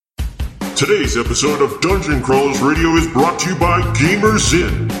Today's episode of Dungeon Crawlers Radio is brought to you by Gamers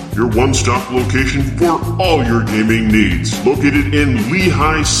Inn, your one-stop location for all your gaming needs. Located in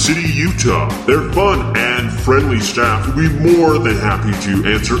Lehigh City, Utah, their fun and friendly staff will be more than happy to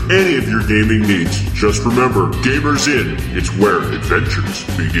answer any of your gaming needs. Just remember, Gamers Inn, it's where adventures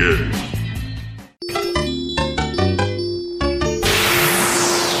begin.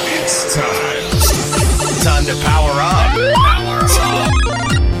 It's time to power up.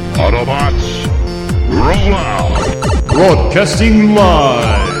 Autobots, roll out! Broadcasting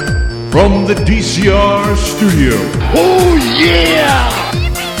live from the DCR studio. Oh yeah!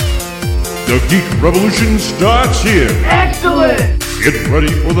 The Geek Revolution starts here. Excellent! Get ready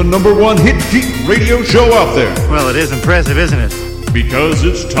for the #1 hit geek radio show out there. Well, it is impressive, isn't it? Because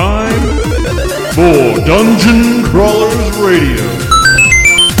it's time for Dungeon Crawlers Radio.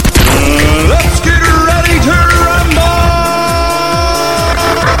 Let's get ready to rumble!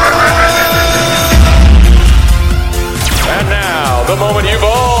 And now, the moment you've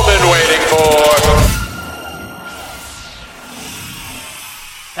all been waiting for.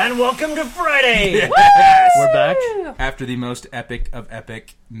 And welcome to Friday! Yes. We're back. After the most epic of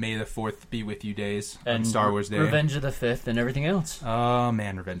epic May the 4th be with you days on And Star Wars Day. Revenge of the 5th and everything else. Oh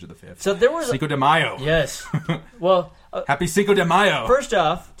man, Revenge of the 5th. So there was... Cinco de Mayo. Yes. Well... Happy Cinco de Mayo. First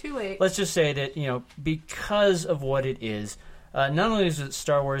off... Too late. Let's just say that, because of what it is, not only is it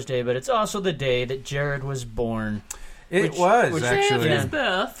Star Wars Day, but it's also the day that Jared was born. It was, Day actually. of his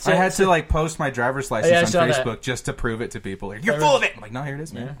birth. I had to post my driver's license I on saw Facebook that. just to prove it to people. Like, you're full of it! I'm like, no, here it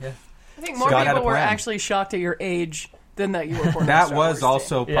is, man. Yeah. I think more God had people a were plan. actually shocked at your age than that you were born on That Star was Wars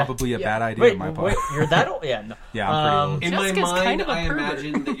also Day. probably a Yeah. bad idea Wait, on my part. wait, you're that old? Yeah, no. Yeah, I'm pretty In my Jessica's mind, kind of a I pervert.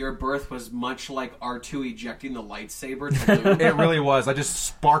 imagined that your birth was much like R2 ejecting the lightsaber to Luke. It really was. I just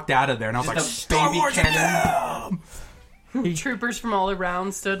sparked out of there, and I was like, Just a Star baby Wars cannon. Troopers from all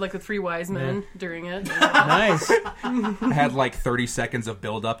around stood like the three wise men during it. Nice. I had like 30 seconds of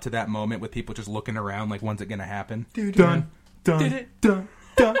build up to that moment with people just looking around like, when's it going to happen? Dun, dun, dun,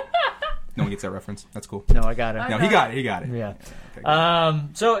 dun. No one gets that reference. That's cool. No, I got it. No, he got it. Yeah. Okay,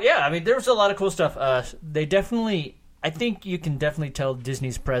 So, yeah, I mean, there was a lot of cool stuff. They definitely... I think you can definitely tell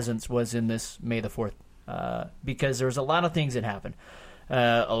Disney's presence was in this May the 4th because there was a lot of things that happened.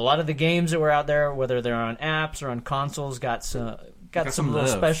 A lot of the games that were out there, whether they're on apps or on consoles, got some little love.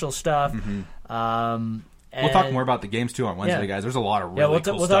 special stuff. We'll talk more about the games too on Wednesday, guys. There's a lot of really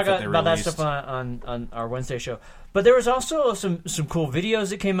cool we'll stuff talk that they about that released. stuff on our Wednesday show. But there was also some cool videos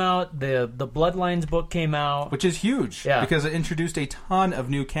that came out. The Bloodlines book came out, Which is huge, because it introduced a ton of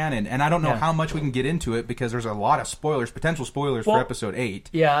new canon, and I don't know how much we can get into it because there's a lot of potential spoilers for Episode 8.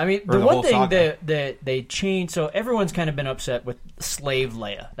 Yeah, I mean, or the one whole thing saga. that they changed, so everyone's kind of been upset with Slave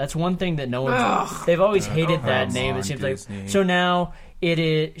Leia. That's one thing that no one's... They've always hated that come name, on, it seems Disney. like. So now,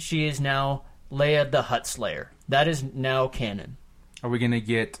 she is now Leia the Hutt Slayer. That is now canon. Are we going to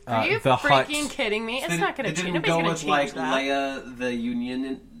get Are you the Hutt? freaking kidding me? It's not going to change. It didn't Nobody's go going to with change like that. Leia, the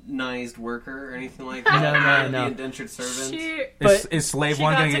unionized worker, or anything like that. No. The indentured servant. Is Slave she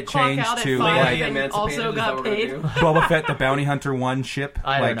 1 got going to to get clock changed out at to 5 like Leia and Emancipated, also is that got what we're paid. gonna do? Boba Fett the Bounty Hunter 1 ship?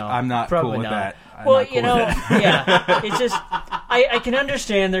 I don't know. I'm not Probably cool with not. that. I'm Well, not cool with that. yeah, it's just I can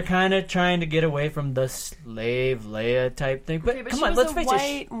understand they're kind of trying to get away from the Slave Leia type thing, but Okay, but come she on, was let's a face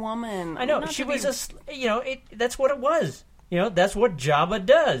white woman. I know Not she to was be- that's what it was. That's what Jabba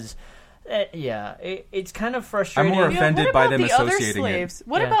does. It's kind of frustrating. I'm more Yeah, offended what by about them the other associating it. slaves?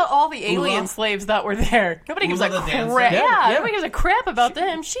 What Yeah. about all the alien Ula? slaves that were there? Nobody gives a Ula the dancer? crap. Yeah. Nobody gives a crap about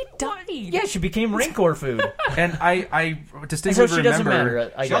them. She died. Yeah, she became Rancor food. And I So distinctly she doesn't remember...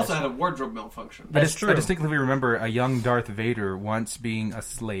 matter. I She guess. also had a wardrobe malfunction. That's true. I distinctly remember a young Darth Vader once being a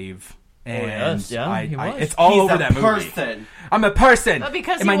slave. And yes, yeah, he was. it's all He's over a that movie. person. I'm a person. But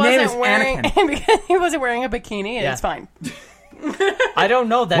because and my he name is wasn't wearing, Anakin. because he wasn't wearing a bikini, Yeah. it's fine. I don't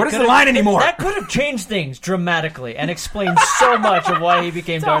know. That What is the could've- line anymore? That could have changed things dramatically and explained so much of why he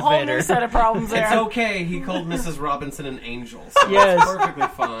became It's a Darth whole Vader. new set of problems there. It's okay. He called Mrs. Robinson an angel. So Yes. it's perfectly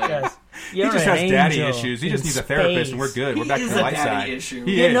fine. Yes. He You're just an has daddy angel issues. He in just needs a therapist, and we're space. good. We're back He to is the a light daddy side. issue.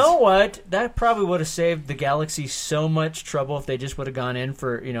 He You is. know what? That probably would have saved the galaxy so much trouble if they just would have gone in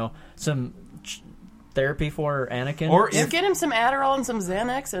for, some therapy for Anakin. Or Just if, get him some Adderall and some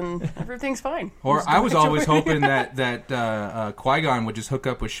Xanax, and everything's fine. or Just I go was back to always where- hoping that Qui-Gon would just hook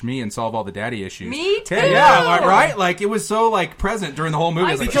up with Shmi and solve all the daddy issues. Me too. Yeah, right? Like, it was so, present during the whole movie.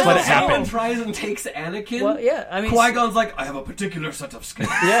 I was like, Because just let it someone happen. Someone tries and takes Anakin. Well, yeah, I mean, Qui-Gon's like, I have a particular set of skills.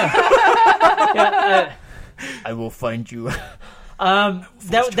 yeah. I will find you.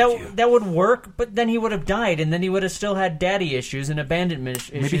 That would work, but then he would have died, and then he would have still had daddy issues and abandonment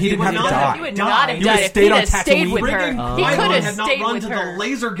issues. Maybe he didn't have to die. He would not have He died would if stayed he'd on have stayed Tatooine. with her. Friggin' He could Qui-Gon have had not stayed run with to her. the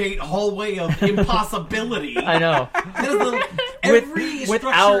Lasergate hallway of impossibility. I know. Every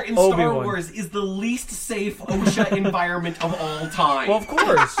without structure in Star Obi-Wan. Wars is the least safe OSHA environment of all time. Well, of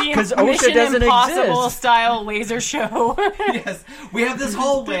course, The because OSHA Mission doesn't Impossible exist. style laser show. Yes, we have this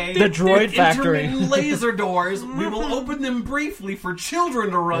hallway. The droid with factory. intermittent laser doors. We will open them briefly for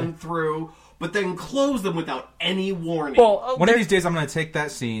children to run through, but then close them without any warning. Well, One of these days, I'm going to take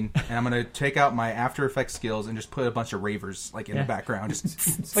that scene and I'm going to take out my After Effects skills and just put a bunch of ravers like in the background.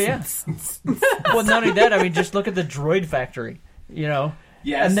 Just but yeah. Well, not only that, I mean, just look at the droid factory. You know.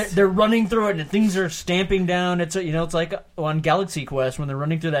 Yes. And they're running through it, and things are stamping down. It's it's like on Galaxy Quest when they're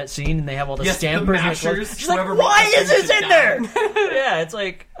running through that scene, and they have all the Yes, the stampers. and it mashers, goes- She's like, whoever "Why wrote that is this thing in should there?" Yeah, it's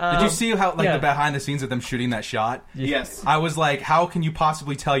like. Did you see how yeah. the behind the scenes of them shooting that shot? yes. I was like, how can you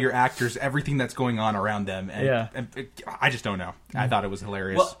possibly tell your actors everything that's going on around them? And, Yeah. I just don't know. I thought it was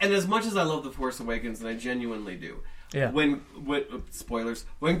hilarious. Well, and as much as I love The Force Awakens, and I genuinely do, Yeah. when spoilers,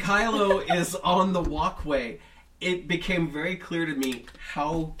 when Kylo is on the walkway, it became very clear to me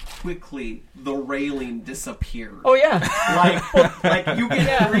how quickly the railing disappeared. Oh yeah. Like you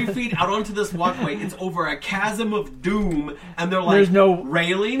get 3 feet out onto this walkway, it's over a chasm of doom, and they're like, There's no-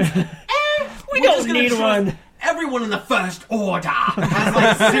 railings. We don't need one. Everyone in the First Order has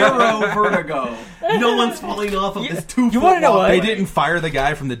like 0 vertigo. No one's falling off of this 2 foot. you wanna know what? they didn't fire the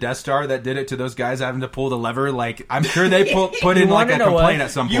guy from the Death Star that did it to those guys having to pull the lever. Like, I'm sure they put in like wanna a know complaint what?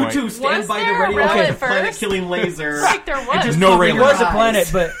 at some You point. two stand Was by the there a radio rail okay, at first? planet-killing laser. Like there was. Just no Cover railing. your It was a eyes. planet,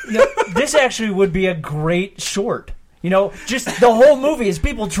 but this actually would be a great short. Just the whole movie is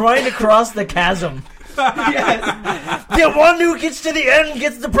people trying to cross the chasm. Yes. The one who gets to the end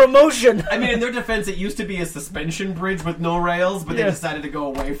gets the promotion. I mean, in their defense, it used to be a suspension bridge with no rails, but they decided to go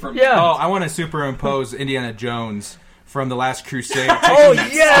away from it. Yeah. Oh, I want to superimpose Indiana Jones from The Last Crusade. Oh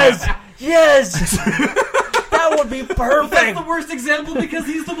yes, yes. That would be That's perfect. the worst example because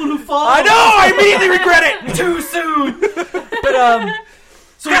he's the one who falls. I know. I immediately regret it. Too soon. But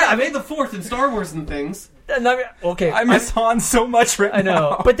So yeah, I made the 4th in Star Wars and things. okay. I miss Han so much right I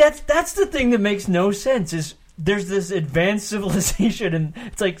know, now. but that's the thing that makes no sense. Is there's this advanced civilization, and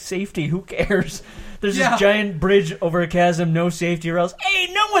it's like safety. Who cares? There's Yeah. this giant bridge over a chasm, no safety, or else,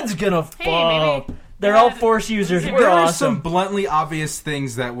 hey, no one's gonna fall. maybe- They're all Force users. We're There are awesome. some bluntly obvious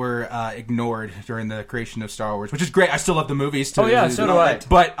things that were ignored during the creation of Star Wars, which is great. I still love the movies. Oh, yeah, so do I.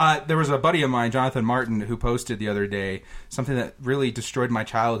 But there was a buddy of mine, Jonathan Martin, who posted the other day something that really destroyed my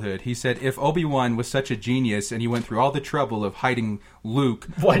childhood. He said, if Obi-Wan was such a genius and he went through all the trouble of hiding Luke,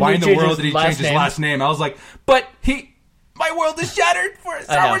 Why why in didn't the he change world his did he last change his name? last name? I was like, but my world is shattered for I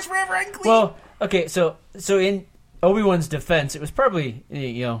Star know. Wars forever and clean. Well, okay, so in Obi-Wan's defense, it was probably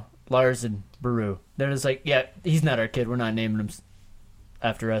Lars and Beru. They're just like, yeah, he's not our kid. We're not naming him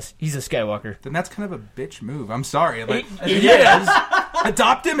after us. He's a Skywalker. then that's kind of a bitch move. I'm sorry. Like, It is.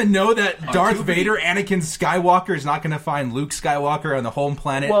 adopt him and know that Darth Vader, Anakin Skywalker, is not going to find Luke Skywalker on the home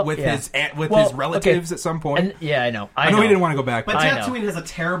planet Well, with yeah. his Well, his relatives okay. at some point. And yeah, I know. I know he didn't want to go back. But I know. Tatooine has a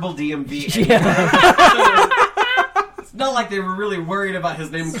terrible DMV. Yeah. It's not like they were really worried about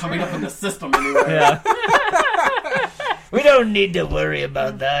his name coming up in the system anyway. Yeah. We don't need to worry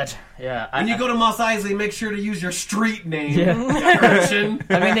about that. Yeah. When you go to Mos Eisley, make sure to use your street name. Yeah. Christian.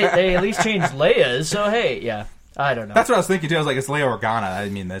 I mean, they at least changed Leia's, so hey, yeah. I don't know. That's what I was thinking too. I was like, it's Leia Organa. I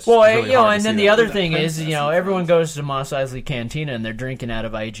mean, that's well, really hard to and then see the that. other thing is, everyone goes to Mos Eisley Cantina and they're drinking out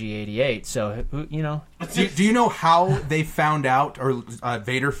of IG-88. So, Do you know how they found out, or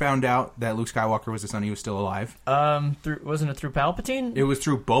Vader found out that Luke Skywalker was the son? He was still alive. wasn't it through Palpatine? It was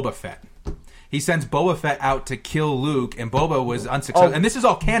through Boba Fett. He sends Boba Fett out to kill Luke, and Boba was unsuccessful. And this is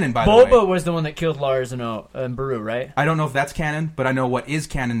all canon, by the way. Boba was the one that killed Lars and Beru, right? I don't know if that's canon, but I know what is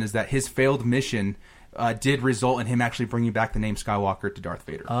canon is that his failed mission did result in him actually bringing back the name Skywalker to Darth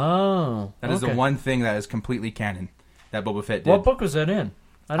Vader. Oh. That is the okay. one thing that is completely canon that Boba Fett did. What book was that in?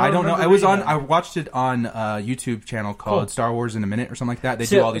 I don't know. remember I was reading on. that. I watched it on a YouTube channel called Cool. Star Wars in a Minute or something like that. They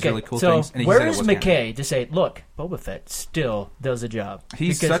do all these really cool so things. And he where said it is was McKay canon. to say, look, Boba Fett still does a job?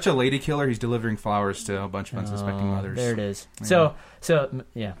 He's Because- such a lady killer. He's delivering flowers to a bunch of unsuspecting mothers. There it is. Yeah. So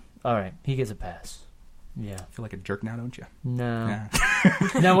yeah. All right, he gets a pass. Yeah. I feel like a jerk now, don't you? No. Yeah.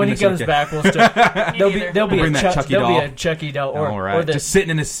 Now when he Miss comes McKay. back, we'll still there'll be Bring a that Chucky there'll be doll. a Chucky doll All right. or the just sitting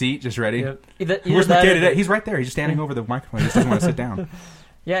in his seat, just ready. either Where's that McKay or today? He's right there. He's just standing over the microphone. He just doesn't want to sit down.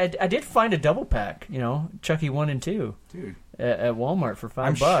 Yeah, I did find a double pack. Chucky 1 and 2 Dude. at Walmart for $5.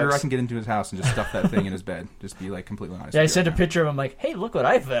 I'm sure I can get into his house and just stuff that thing in his bed. Just be like completely honest. Yeah, I with you sent a right picture of him like, hey, look what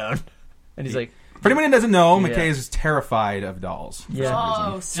I found, and he's like, For anyone who doesn't know, Yeah. McKay is terrified of dolls. For Yeah. some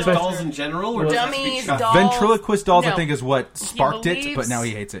Oh, reason. Just dolls in general, or Dummies, just dolls. Ventriloquist dolls, I No. think, is what sparked it, believes- but now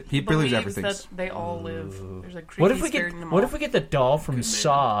he hates it. He believes everything. that they all live. There's a creepy What if we spirit get in them what all. if we get the doll from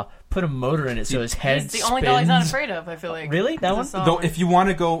Saw, put a motor in it so his head He's the only doll he's not spins? afraid of. I feel like Really? That He's a one? Saw Though, one. if you want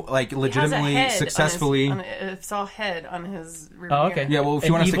to go like He has a legitimately, head successfully, on his, Saw head on his. rear Oh, mirror. okay. yeah. Well, if An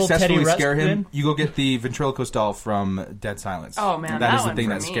you want to evil successfully Teddy scare him, Ruxpin? you go get the ventriloquist doll from Dead Silence. Oh man, that is the one thing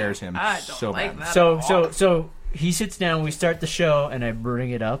for that me. scares him I don't so like bad. that So at all. so he sits down. We start the show, and I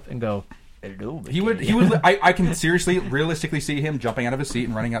bring it up and go, "Hello." He would. I can seriously, realistically see him jumping out of his seat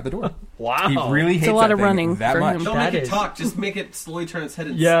and running out the door. Wow. He really hates a lot that of thing running that for much. him. Don't That make it is- talk. Just make it slowly turn its head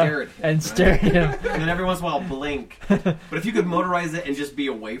and Yeah, stare at him. and right? stare at him. And then every once in a while blink. But if you could motorize it and just be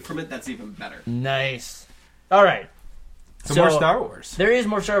away from it, that's even better. Nice. All right. Some more Star Wars. There is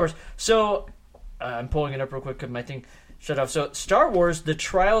more Star Wars. So I'm pulling it up real quick because my thing shut off. So Star Wars: The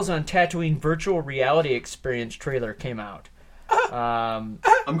Trials on Tatooine virtual reality experience trailer came out. I'm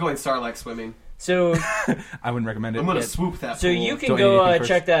going Sarlacc swimming. So I wouldn't recommend it. I'm going to swoop that so pool. you can Don't eat go anything first.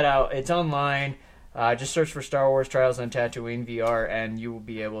 check that out. It's online. Just search for Star Wars Trials on Tatooine VR, and you will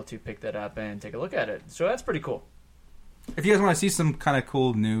be able to pick that up and take a look at it. So that's pretty cool. If you guys want to see some kind of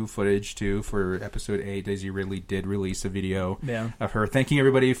cool new footage too for Episode 8, Daisy Ridley did release a video of her thanking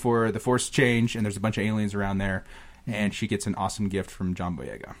everybody for the Force change, and there's a bunch of aliens around there, and she gets an awesome gift from John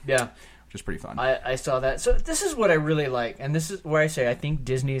Boyega, Yeah. which is pretty fun. I saw that. So this is what I really like, and this is where I say I think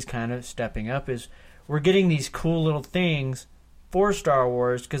Disney is kind of stepping up. Is we're getting these cool little things for Star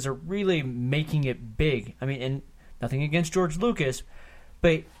Wars because they're really making it big. I mean, and nothing against George Lucas,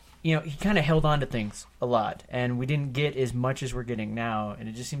 but you know he kind of held on to things a lot, and we didn't get as much as we're getting now. And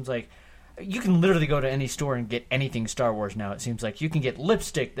it just seems like you can literally go to any store and get anything Star Wars now. It seems like you can get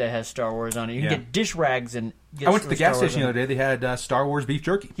lipstick that has Star Wars on it. You can Yeah. get dish rags and. Get I went to the Star gas Wars station the on it. other day. They had Star Wars beef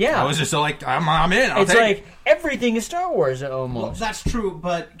jerky. Yeah. I was just like, I'm in. I'll It's take like it. everything is Star Wars almost. Well, that's true,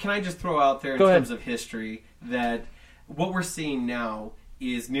 but can I just throw out there in Go ahead. terms of history that what we're seeing now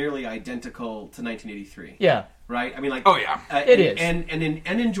is nearly identical to 1983. Yeah. Right? I mean, like, Oh, yeah. It is. and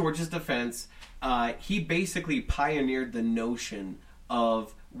in George's defense, he basically pioneered the notion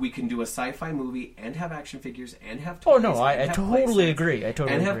of we can do a sci-fi movie and have action figures and have toys. Oh, no, I and have totally playsets agree. I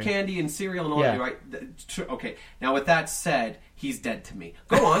totally and have agree. candy and cereal and all Yeah. that. Right? Okay. Now, with that said, he's dead to me.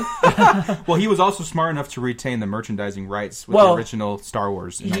 Go on. Well, he was also smart enough to retain the merchandising rights with Well, the original Star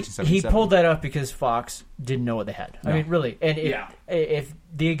Wars in He 1977. pulled that up because Fox didn't know what they had. I mean, really. And if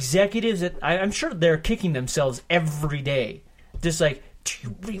the executives, I'm sure they're kicking themselves every day, just like,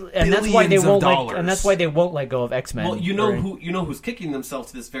 and that's why they Billions of won't. dollars. And that's why they won't let go of X-Men. Well, you know or- who's kicking themselves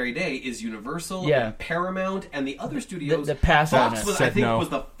to this very day is Universal, Yeah. and Paramount, and the other studios. The pass on Fox it. was, I Said think, no. was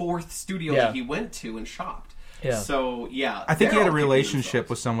the fourth studio Yeah. that he went to and shopped. Yeah. So yeah, I think he they're had a all kicking relationship themselves.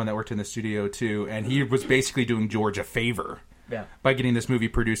 with someone that worked in the studio too, and he was basically doing George a favor Yeah. by getting this movie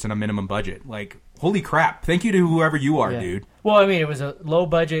produced on a minimum budget. Like, holy crap! Thank you to whoever you are, Yeah. dude. Well, I mean, it was a low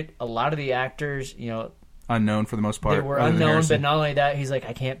budget. A lot of the actors, Unknown for the most part. they were other than unknown, Harrison. but not only that, he's like,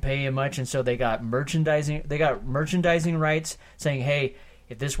 I can't pay you much, and so they got merchandising. They got merchandising rights, saying, hey,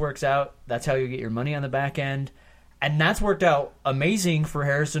 if this works out, that's how you get your money on the back end, and that's worked out amazing for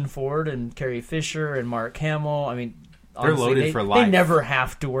Harrison Ford and Carrie Fisher and Mark Hamill. I mean, honestly, loaded for life. They never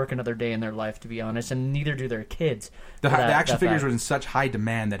have to work another day in their life, to be honest, and neither do their kids. The for that- action that figures fact. were in such high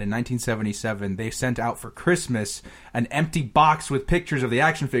demand that in 1977 they sent out for Christmas an empty box with pictures of the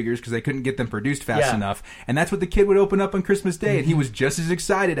action figures because they couldn't get them produced fast Yeah. enough, and that's what the kid would open up on Christmas Day, and he was just as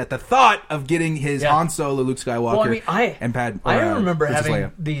excited at the thought of getting his Yeah. Han Solo, Luke Skywalker, Well, I mean, and I remember Princess having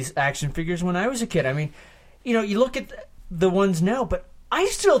Leia. these action figures when I was a kid. I mean, you look at the ones now, but I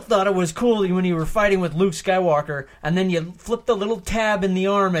still thought it was cool when you were fighting with Luke Skywalker, and then you flipped the little tab in the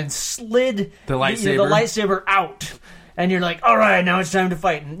arm and slid The lightsaber. the lightsaber out. And you're like, all right, now it's time to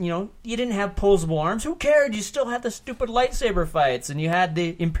fight. And, you didn't have posable arms. Who cared? You still had the stupid lightsaber fights, and you had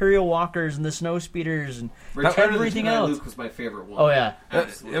the Imperial Walkers and the Snow Speeders and Return everything of the Jedi else. Luke was my favorite one. Oh, yeah.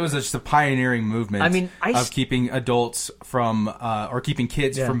 Absolutely. It was just a pioneering movement I mean, of keeping adults from, or keeping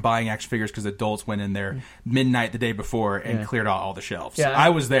kids Yeah. from buying action figures because adults went in there midnight the day before and cleared out all the shelves. Yeah. I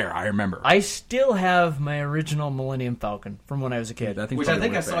was there. I remember. I still have my original Millennium Falcon from when I was a kid. Which I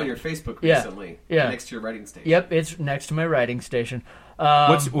think I saw on your Facebook Yeah. recently. Yeah. Next to your writing station. Yep, it's next to my writing station.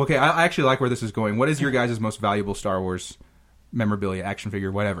 Okay, I actually like where this is going. What is your guys' most valuable Star Wars memorabilia, action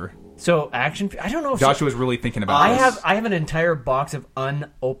figure, whatever? So action. I don't know. If Joshua's really thinking about I this. have an entire box of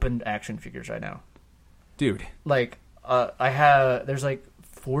unopened action figures right now. Dude. Like there's like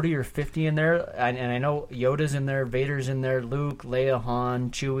 40 or 50 in there, and I know Yoda's in there, Vader's in there, Luke, Leia, Han,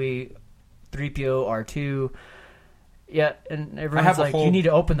 Chewie, 3PO, R2. Yeah, and I everyone's have a like, whole you need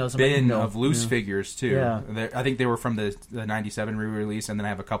to open those. I'm like, bin no. of loose figures too. Yeah. I think they were from the 97 re-release, and then I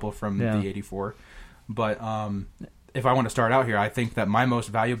have a couple from the 84. But if I want to start out here, I think that my most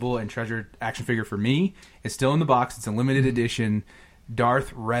valuable and treasured action figure for me is still in the box. It's a limited edition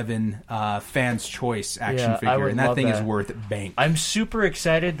Darth Revan Fan's Choice action figure, and that thing is worth bank. I'm super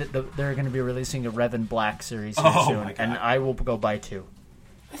excited that they're going to be releasing a Revan Black series soon, and I will go buy 2.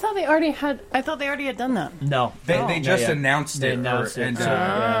 I thought they already had done that. No, they just announced it.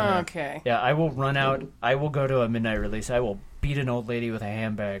 Okay. Yeah, I will run out. I will go to a midnight release. I will beat an old lady with a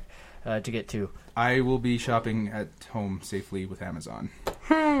handbag to get 2. I will be shopping at home safely with Amazon.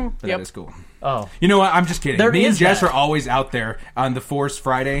 But that is cool. Oh, you know what? I'm just kidding. There Me and is Jess that. are always out there on the Force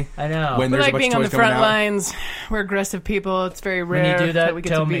Friday. I know. When We there's like a bunch being of on toys the coming front out. lines. We're aggressive people. It's very When rare you do that, we get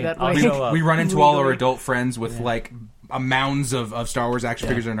tell to be me. that I'll way. show up. We run into all our adult friends with like mounds of Star Wars action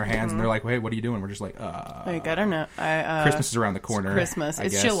figures in their hands, and they're like, "Hey, what are you doing?" We're just like, Like, I don't know. Christmas is around the corner. Christmas. I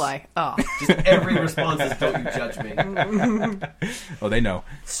It's guess. July. Oh. Just every response is, "Don't you judge me." Oh, they know.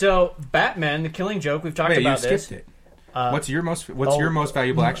 So Batman: The Killing Joke. We've talked Hey, you about this. skipped it. What's your most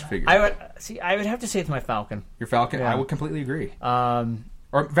valuable action figure? I would have to say it's my Falcon. Your Falcon. Yeah. I would completely agree.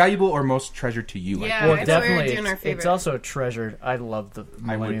 Or valuable or most treasured to you. Yeah. Well, I thought we were definitely, doing our favorite. it's also treasured. I love the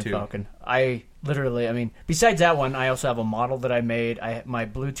Millennium too. Falcon. I literally, I mean, besides that one, I also have a model that I made. My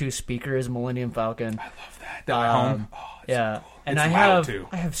Bluetooth speaker is Millennium Falcon. I love that. That at home. Oh, Yeah, so cool. and It's I loud, have, too.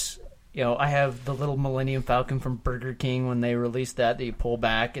 I have the little Millennium Falcon from Burger King when they released that you pull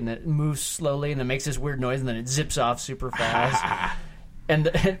back and it moves slowly and it makes this weird noise and then it zips off super fast.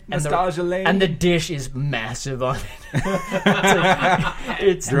 And Nostalgia lane. and the dish is massive on it.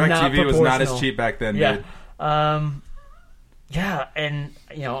 it's not DirecTV was not as proportional. cheap back then, Yeah. dude. Yeah, and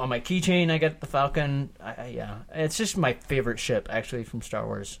on my keychain I got the Falcon. It's just my favorite ship actually from Star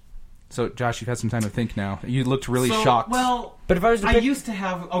Wars. So, Josh, you've had some time to think now. You looked really So, shocked. Well, But if I was to I pick, used to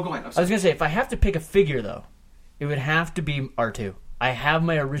have. Oh, go ahead. I'm I was sorry. gonna say if I have to pick a figure though, it would have to be R2. I have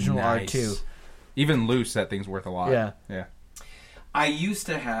my original Nice. R2. Even loose, that thing's worth a lot. Yeah. I used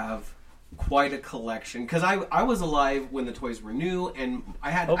to have quite a collection because I was alive when the toys were new, and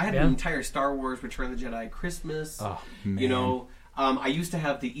I had an entire Star Wars Return of the Jedi Christmas. Oh, man. I used to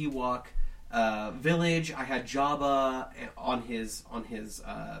have the Ewok village. I had Jabba on his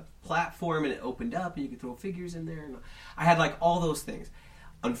platform, and it opened up, and you could throw figures in there. And I had like all those things.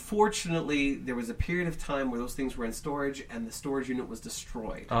 Unfortunately, there was a period of time where those things were in storage, and the storage unit was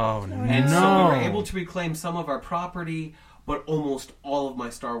destroyed. Oh, And so we were able to reclaim some of our property, but almost all of my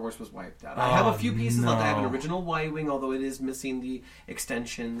Star Wars was wiped out. I have a few pieces left. I have an original Y-Wing, although it is missing the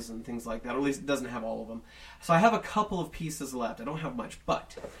extensions and things like that. Or at least it doesn't have all of them. So I have a couple of pieces left. I don't have much.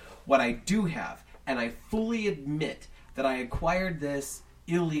 But what I do have, and I fully admit that I acquired this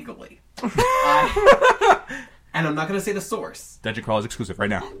illegally. And I'm not going to say the source. Dungeon Crawl is exclusive right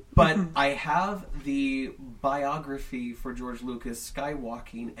now. But I have the biography for George Lucas,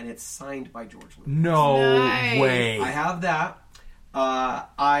 Skywalking, and it's signed by George Lucas. No Nice. way. I have that.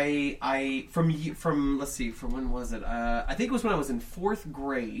 From let's see, from when was it? I think it was when I was in 4th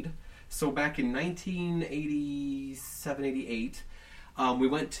grade. So back in 1987, 88. We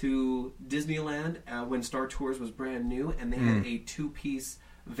went to Disneyland when Star Tours was brand new, and they had a 2-piece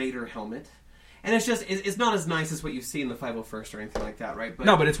Vader helmet. And it's not as nice as what you see in the 501st or anything like that, right?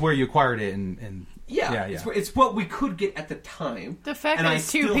 But it's where you acquired it, and yeah. It's what we could get at the time. The fact and that I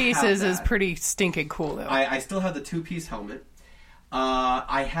it's 2 still pieces have is that. pretty stinking cool, though. I still have the 2-piece helmet.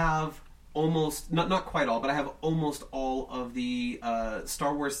 I have almost, not quite all, but I have almost all of the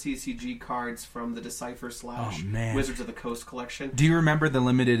Star Wars CCG cards from the Decipher / man. Wizards of the Coast collection. Do you remember the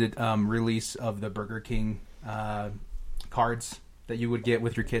limited release of the Burger King cards that you would get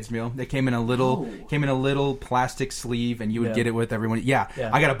with your kids' meal? They came in a little plastic sleeve, and you would get it with everyone. Yeah,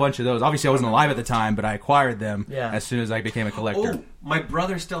 I got a bunch of those. Obviously, I wasn't alive at the time, but I acquired them as soon as I became a collector. Oh, my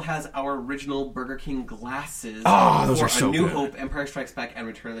brother still has our original Burger King glasses. Oh, those for are so A New good. Hope, Empire Strikes Back, and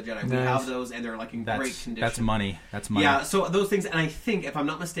Return of the Jedi. We Nice. have those, and they're like in great condition. That's money. That's money. Yeah, so those things, and I think, if I'm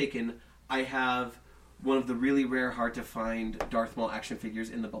not mistaken, I have one of the really rare, hard to find Darth Maul action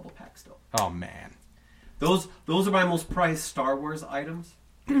figures in the bubble pack still. Oh, man. Those are my most prized Star Wars items.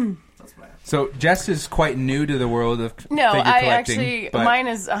 That's what I have. So Jess is quite new to the world of No, figure I collecting. actually, but mine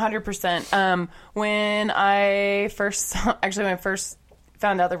is 100%. When I first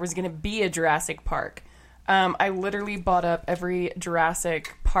found out there was going to be a Jurassic Park, I literally bought up every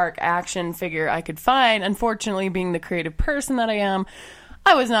Jurassic Park action figure I could find. Unfortunately, being the creative person that I am,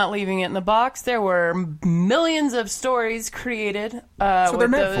 I was not leaving it in the box. There were millions of stories created That's what they're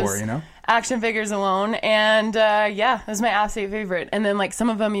with meant those for, you know? action figures alone. And it was my absolute favorite. And then like some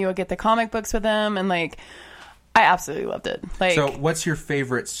of them, you would get the comic books with them, and like I absolutely loved it. Like, So, what's your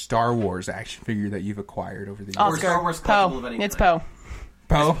favorite Star Wars action figure that you've acquired over the years? Oscar, Star Wars collectible of Poe. any It's kind.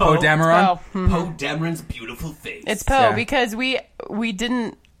 Poe. Poe Dameron? Poe. Poe Dameron's beautiful face. It's Poe Yeah. because we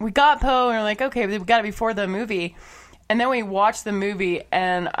got Poe and we're like, okay, we got it before the movie. And then we watched the movie,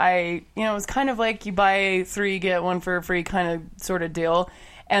 and it was kind of like you buy 3, get 1 for free kind of sort of deal.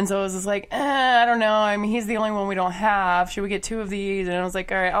 And so I was just like, I don't know. I mean, he's the only one we don't have. Should we get 2 of these? And I was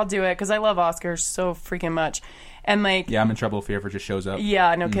like, all right, I'll do it because I love Oscar so freaking much. And like, Yeah, I'm in trouble if he ever just shows up.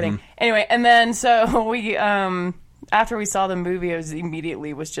 yeah, no kidding. Anyway, and then so we, after we saw the movie, I was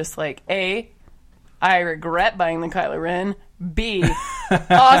immediately just like, A, I regret buying the Kylo Ren. B,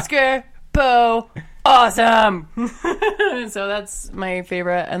 Oscar, Poe, awesome. So that's my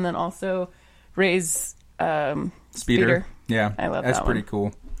favorite. And then also Rey's Speeder. Yeah, I love that's that pretty one.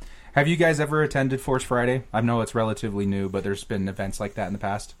 cool. Have you guys ever attended Force Friday? I know it's relatively new, but there's been events like that in the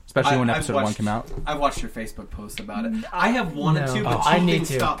past, especially when episode 1 came out. I've watched your Facebook posts about it. I have wanted No. to, but Oh, two I need things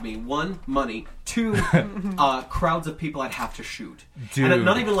to. stop me. 1, money. 2, crowds of people I'd have to shoot. Dude. And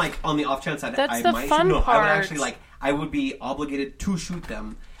not even like on the off chance I That's I the might fun shoot. No, I part. would actually I would be obligated to shoot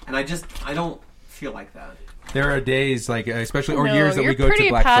them, and I don't feel like that. There are days, like especially or No, years that you're we go pretty to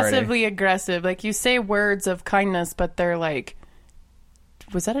Black passively Friday. aggressive. Like, you say words of kindness, but they're like,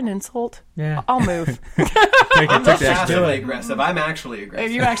 was that an insult? Yeah. I'll move. Take I'm it, not take that. passively aggressive. I'm actually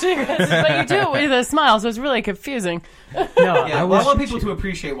aggressive. You actually aggressive, but you do it with a smile, so it's really confusing. No, Yeah, I, well, I wish, want people to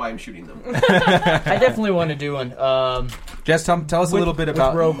appreciate why I'm shooting them. I definitely want to do one. Jess, tell us a little bit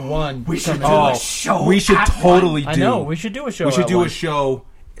about Rogue One. We should do coming. a show. We should at totally one. do. I know, we should do a show. We should at do one. a show.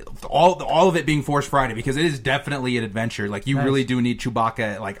 All of it being Force Friday, because it is definitely an adventure. Like, you Nice. really do need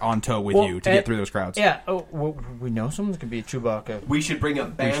Chewbacca like on tow with Well, you to get through those crowds. Yeah. Oh, well, we know someone's gonna be a Chewbacca. We should bring a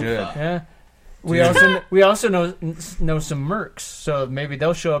bantha. should. Yeah. We also know some mercs, so maybe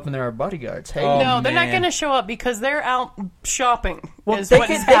they'll show up and they're our bodyguards. Hey, No, they're not man. going to show up because they're out shopping. well, is they what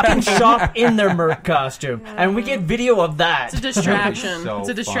can, is they can happening. shop in their merc costume, and we get video of that. It's a distraction. So It's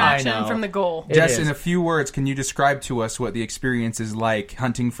a fun. distraction I know. from the goal. It Jess, is. in a few words, can you describe to us what the experience is like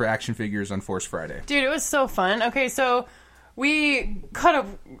hunting for action figures on Force Friday? Dude, it was so fun. Okay, so we cut up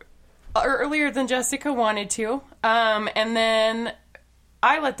earlier than Jessica wanted to, and then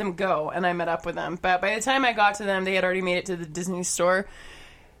I let them go, and I met up with them. But by the time I got to them, they had already made it to the Disney store.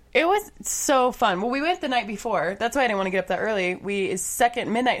 It was so fun. Well, we went the night before. That's why I didn't want to get up that early.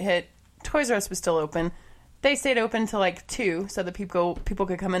 Second midnight hit, Toys R Us was still open. They stayed open till like 2 so that people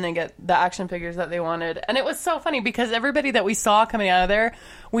could come in and get the action figures that they wanted. And it was so funny because everybody that we saw coming out of there,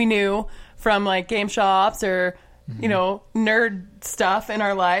 we knew from like game shops or, nerd stuff in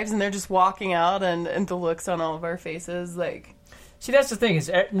our lives. And they're just walking out and the looks on all of our faces. Like, See, that's the thing is,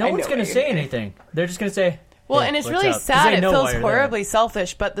 no I one's know going what to you're say anything. They're just going to say, well, "Hey, and it's what's really up?" 'Cause sad. they It know feels why you're horribly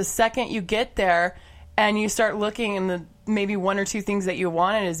selfish. But the second you get there and you start looking and the maybe 1 or 2 things that you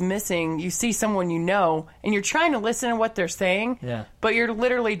wanted is missing, you see someone you know, and you're trying to listen to what they're saying, Yeah. but you're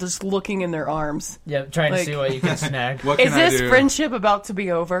literally just looking in their arms. Yeah, trying to Like- see what you can snag. What Is can I this do? friendship about to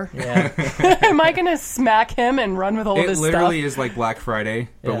be over? Yeah. Am I going to smack him and run with all It this literally stuff? is like Black Friday,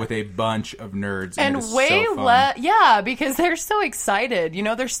 but Yeah. with a bunch of nerds, And it is way so fun. less, yeah, because they're so excited.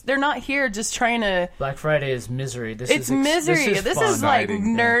 They're not here just trying to. Black Friday is misery. It's misery. This is like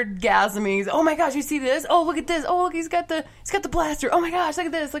Exciting. nerdgasming. Oh my gosh, you see this? Oh, look at this. Oh, look, he's got the blaster. Oh my gosh, look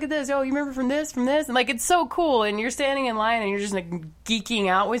at this. Look at this. Oh, you remember from this? And like, it's so cool. And you're standing in line and you're just like geeking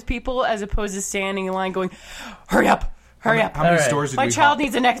out with people as opposed to standing in line going, hurry up. How many All right. stores did My we child hop?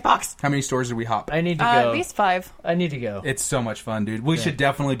 needs an Xbox. How many stores did we hop? I need to go. At least 5. I need to go. It's so much fun, dude. We should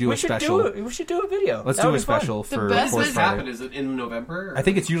definitely do we a should special. we should do a video. Let's That do would a be fun. special for best Force Does this Friday. happen? Is it in November? I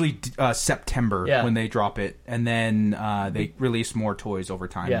think it's usually September Yeah. when they drop it, and then they release more toys over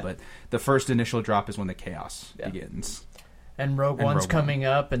time. Yeah. But the first initial drop is when the chaos Yeah. begins. And Rogue And One's Rogue One. coming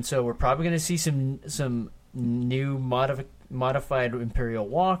up, and so we're probably going to see some new modified Imperial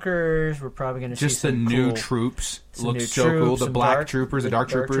Walkers. We're probably going to see Just the some new cool, troops some look new so cool. troops, The some black troopers, the dark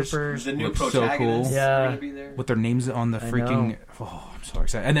troopers, the new look so protagonists cool. Yeah. are going to be there. with their names on the I freaking. know. Oh, I'm so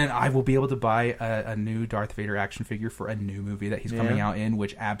excited! And then I will be able to buy a new Darth Vader action figure for a new movie that he's coming Yeah. out in,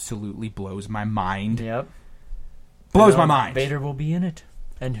 which absolutely blows my mind. Yep. Blows I my know mind. Vader will be in it,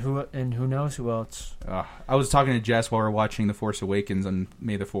 and who knows who else? I was talking to Jess while we were watching The Force Awakens on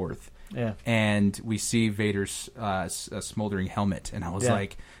May the 4th. Yeah. And we see Vader's smoldering helmet, and I was Yeah.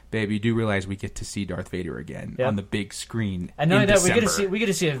 like, "Babe, you do realize we get to see Darth Vader again Yep. on the big screen." And not in only that, December. we get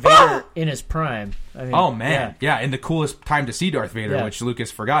to see a Vader in his prime. I mean, Oh man, yeah, and the coolest time to see Darth Vader, Yeah. which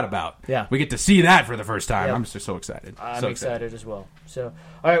Lucas forgot about. Yeah. we get to see that for the first time. Yep. I'm just so excited. I'm so excited as well. So,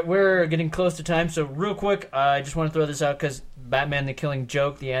 all right, we're getting close to time. So, real quick, I just want to throw this out because Batman: The Killing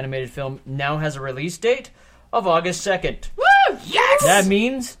Joke, the animated film, now has a release date. of August 2nd. Woo! Yes! That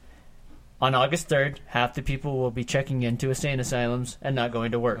means on August 3rd, half the people will be checking into insane asylums and not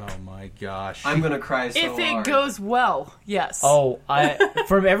going to work. Oh my gosh. I'm going to cry so If it hard. goes well, yes. Oh,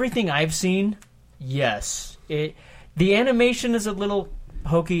 from everything I've seen, yes. The animation is a little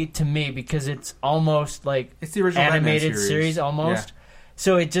hokey to me because it's almost like it's the original animated Batman series almost. Yeah.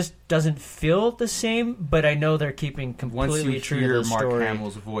 So it just doesn't feel the same, but I know they're keeping completely true to the Once you hear story. Mark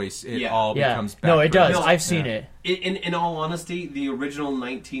Hamill's voice, it all becomes No, it does. No, I've seen it. In all honesty, the original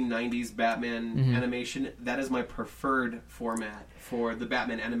 1990s Batman Mm-hmm. animation, that is my preferred format for the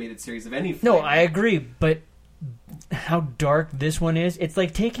Batman animated series of any No, format. I agree, but how dark this one is, it's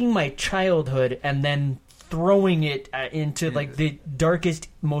like taking my childhood and then throwing it into like the darkest,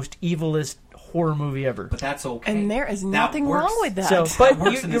 most evilest horror movie ever. But that's okay. And there is nothing wrong with that. So, but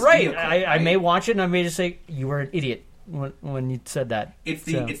works in you're this right. vehicle, I may watch it and I may just say, you were an idiot when you said that. It's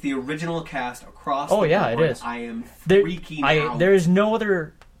the original cast across Oh, the yeah, board. it is. I am freaking out. There is no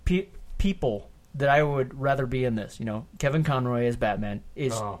other people that I would rather be in this. You know, Kevin Conroy as Batman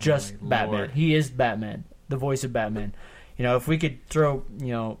is just Batman. Lord. He is Batman, the voice of Batman. You know, if we could throw,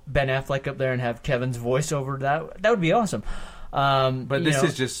 Ben Affleck up there and have Kevin's voice over that would be awesome. But this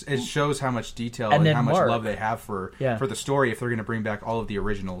is just, it shows how much detail and how much love they have for the story if they're going to bring back all of the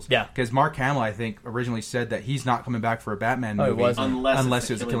originals. Yeah. Because Mark Hamill, I think, originally said that he's not coming back for a Batman movie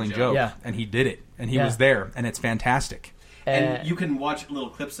unless it's a killing joke. Yeah. And he did it. And he was there. And it's fantastic. And you can watch little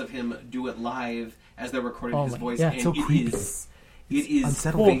clips of him do it live as they're recording his voice. Yeah, and so creepy. It is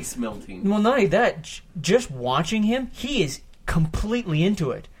face melting. Well, not only that, just watching him, he is completely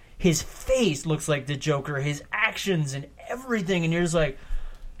into it. His face looks like the Joker, his actions and everything, and you're just like,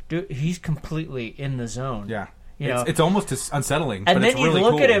 dude, he's completely in the zone. Yeah. know? It's almost unsettling, and but then it's you really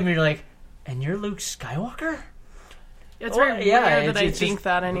look cool. at him and you're like, and you're Luke Skywalker? It's very rare that I it's think just,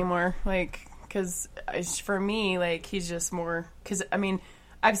 that anymore. Like, because for me, like, he's just more... Because, I mean,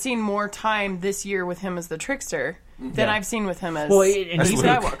 I've seen more time this year with him as the trickster than I've seen with him as Luke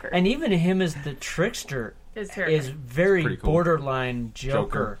Skywalker. And even him as the trickster is very cool. Borderline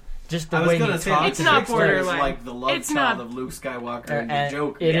Joker. Just the way he talks. It's not borderline. Like the love child of Luke Skywalker and the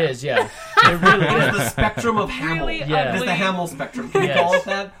Joker. It is, yeah. It really is. The spectrum of Hamill. Really It is the Hamill spectrum. Can we call it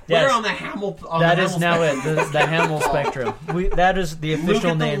that? Yes. We're on the Hamill. That is now it. The Hamill spectrum. That is the official Luke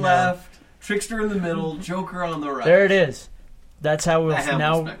at name. the left, Trickster in the middle, Joker on the right. There it is. That's how we'll spectrum.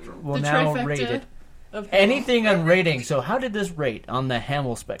 now rate it. Anything on rating. So how did this rate on the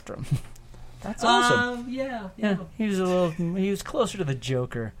Hamill spectrum? That's awesome. Yeah. He was closer to the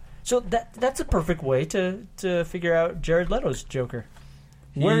Joker. So that's a perfect way to figure out Jared Leto's Joker.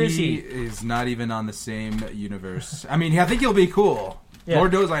 Where is he? He is not even on the same universe. I mean, I think he'll be cool. Yeah.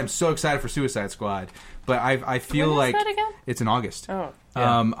 Lord knows I am so excited for Suicide Squad, but I feel like it's in August. Oh.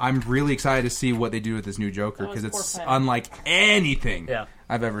 Yeah. I'm really excited to see what they do with this new Joker because it's unlike anything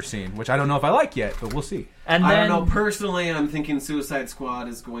I've ever seen, which I don't know if I like yet, but we'll see. And I don't know. Personally, I'm thinking Suicide Squad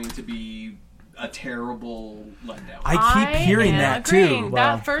is going to be a terrible letdown. I keep hearing that too.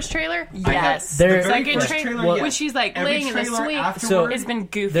 That first trailer, yes. The second trailer, when she's like laying in the swing, so it's been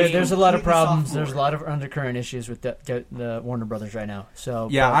goofy. There's a lot of problems. There's a lot of undercurrent issues with the Warner Brothers right now. So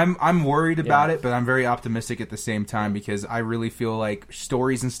I'm worried about it, but I'm very optimistic at the same time because I really feel like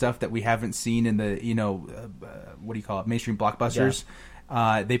stories and stuff that we haven't seen in the what do you call it, mainstream blockbusters.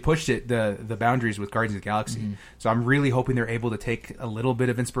 Yeah. They pushed the boundaries with Guardians of the Galaxy. Mm-hmm. So I'm really hoping they're able to take a little bit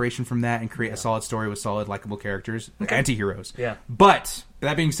of inspiration from that and create a solid story with solid, likable characters, anti-heroes. Yeah. But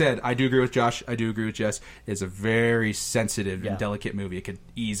that being said, I do agree with Josh. I do agree with Jess. It's a very sensitive and delicate movie. It could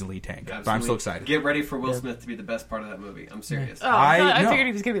easily tank. Absolutely. But I'm so excited. Get ready for Will Smith to be the best part of that movie. I'm serious. Oh, I figured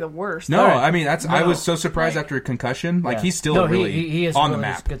he was going to be the worst. No, I mean I was so surprised after a concussion. Like he's still he is on really the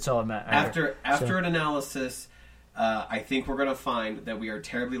map. Good solid map. After an analysis. I think we're going to find that we are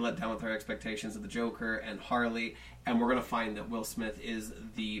terribly let down with our expectations of the Joker and Harley, and we're going to find that Will Smith is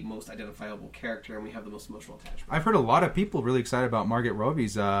the most identifiable character, and we have the most emotional attachment. I've heard a lot of people really excited about Margot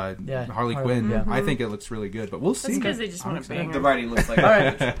Robbie's Harley Quinn. Yeah. I think it looks really good, but we'll see. That's because they just want to bang her. The writing looks like all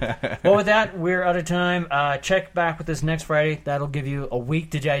right. Well, with that, we're out of time. Check back with us next Friday. That'll give you a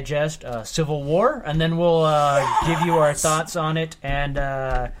week to digest Civil War, and then we'll give you our thoughts on it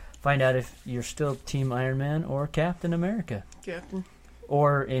and find out if you're still Team Iron Man or Captain America. Captain.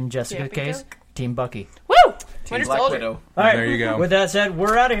 Or, in Jessica's case, Team Bucky. Woo! Team Black Widow. All right. There you go. With that said,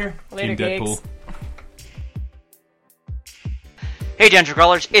 we're out of here. Later, Team Deadpool. Hey Dungeon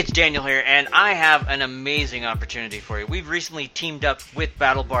Crawlers, it's Daniel here, and I have an amazing opportunity for you. We've recently teamed up with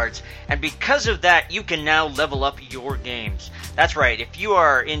BattleBards, and because of that, you can now level up your games. That's right, if you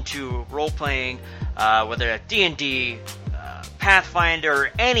are into role-playing, whether it's D&D, Pathfinder, or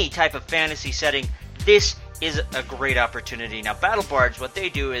any type of fantasy setting, this is a great opportunity. Now, BattleBards, what they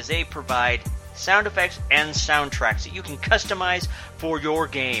do is they provide sound effects and soundtracks that you can customize for your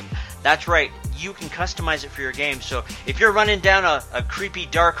game. That's right, you can customize it for your game. So if you're running down a creepy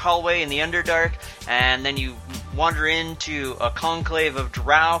dark hallway in the Underdark, and then you wander into a conclave of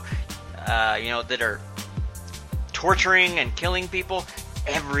drow, that are torturing and killing people,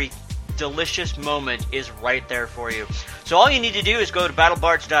 every delicious moment is right there for you. So all you need to do is go to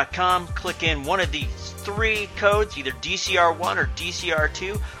battlebards.com, click in one of these 3 codes, either DCR1 or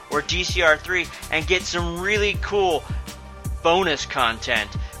DCR2 or DCR3, and get some really cool bonus content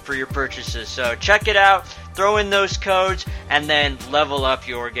for your purchases. So check it out, throw in those codes, and then level up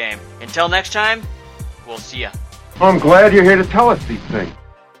your game. Until next time, we'll see ya. I'm glad you're here to tell us these things.